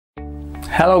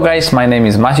Hello guys, my name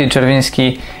is Maciej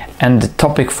Czerwiński and the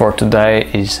topic for today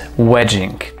is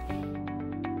wedging.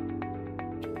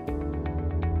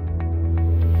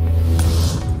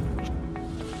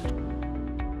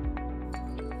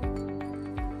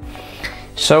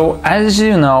 So as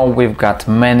you know, we've got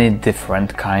many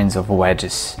different kinds of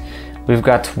wedges. We've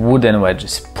got wooden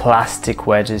wedges, plastic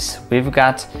wedges, we've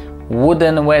got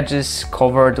wooden wedges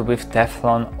covered with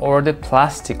Teflon or the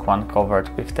plastic one covered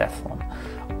with Teflon.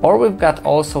 Or we've got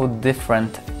also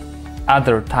different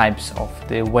other types of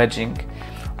the wedging,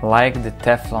 like the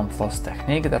Teflon floss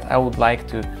technique that I would like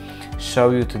to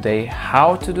show you today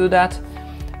how to do that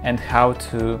and how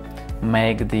to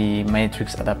make the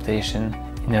matrix adaptation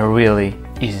in a really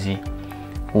easy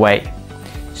way.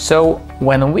 So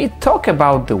when we talk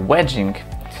about the wedging,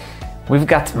 we've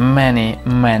got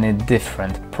many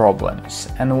different problems,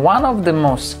 and one of the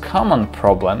most common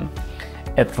problem,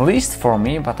 at least for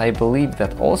me, but I believe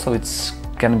that also it's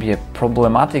gonna be a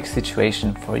problematic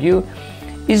situation for you,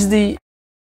 is the